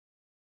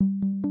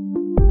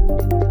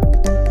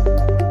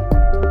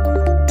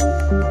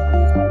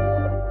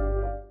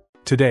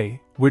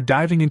Today, we're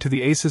diving into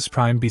the ASUS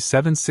Prime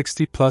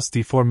B760-PLUS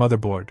D4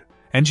 motherboard,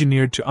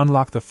 engineered to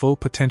unlock the full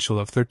potential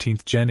of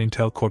 13th Gen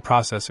Intel Core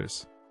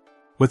processors.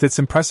 With its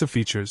impressive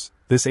features,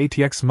 this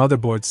ATX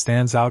motherboard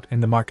stands out in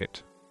the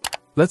market.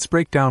 Let's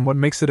break down what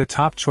makes it a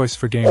top choice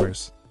for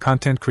gamers,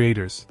 content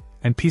creators,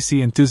 and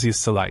PC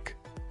enthusiasts alike.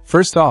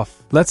 First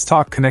off, let's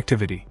talk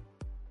connectivity.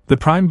 The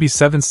Prime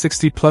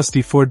B760-PLUS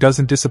D4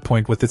 doesn't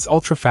disappoint with its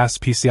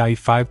ultra-fast PCIe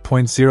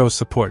 5.0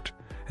 support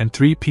and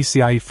 3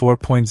 PCIe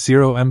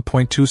 4.0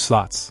 M.2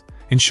 slots,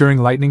 ensuring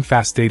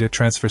lightning-fast data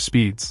transfer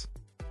speeds.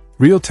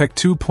 Realtek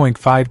 2.5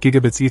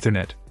 Gigabits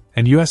Ethernet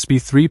and USB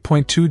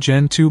 3.2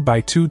 Gen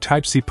 2x2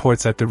 Type-C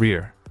ports at the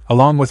rear,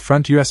 along with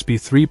front USB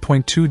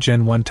 3.2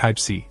 Gen 1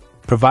 Type-C,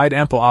 provide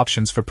ample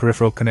options for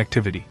peripheral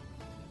connectivity.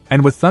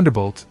 And with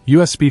Thunderbolt,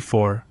 USB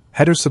 4,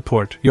 header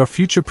support, you're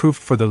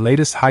future-proofed for the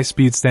latest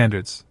high-speed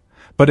standards.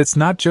 But it's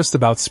not just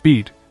about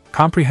speed,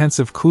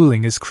 comprehensive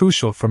cooling is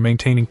crucial for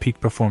maintaining peak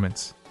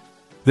performance.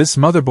 This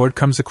motherboard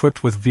comes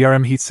equipped with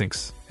VRM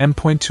heatsinks,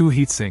 M.2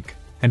 heatsink,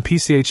 and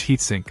PCH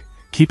heatsink,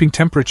 keeping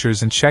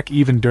temperatures in check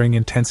even during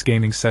intense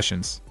gaming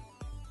sessions.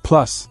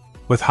 Plus,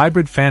 with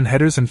hybrid fan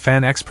headers and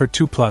Fan Expert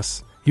 2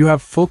 Plus, you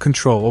have full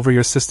control over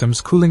your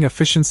system's cooling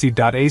efficiency.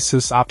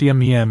 ASUS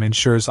Optium EM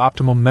ensures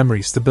optimal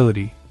memory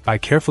stability by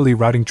carefully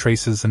routing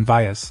traces and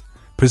vias,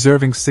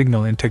 preserving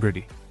signal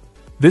integrity.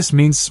 This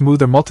means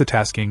smoother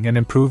multitasking and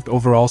improved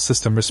overall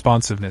system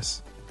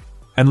responsiveness.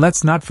 And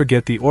let's not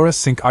forget the Aura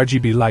Sync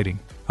RGB lighting,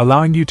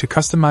 allowing you to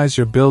customize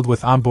your build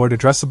with onboard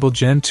addressable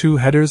Gen 2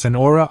 headers and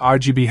Aura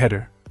RGB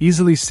header,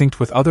 easily synced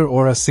with other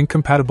Aura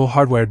Sync-compatible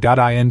hardware.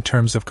 In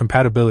terms of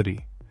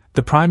compatibility,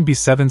 the Prime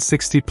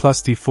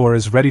B760-PLUS D4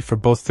 is ready for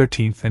both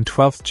 13th and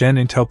 12th Gen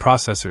Intel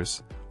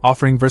processors,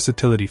 offering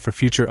versatility for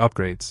future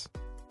upgrades.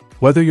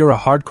 Whether you're a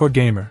hardcore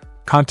gamer,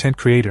 content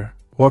creator,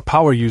 or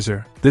power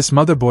user, this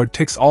motherboard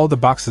ticks all the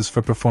boxes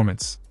for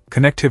performance,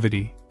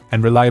 connectivity,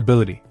 and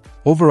reliability.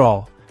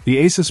 Overall, the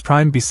ASUS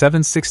Prime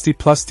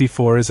B760-PLUS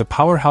D4 is a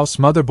powerhouse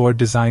motherboard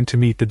designed to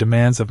meet the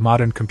demands of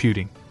modern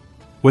computing.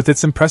 With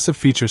its impressive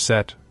feature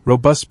set,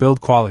 robust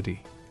build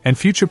quality, and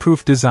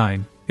future-proof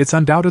design, it's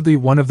undoubtedly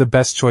one of the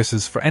best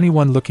choices for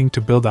anyone looking to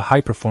build a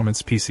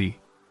high-performance PC.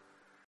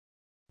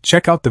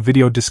 Check out the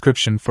video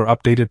description for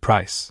updated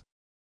price.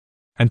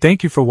 And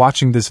thank you for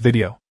watching this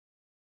video.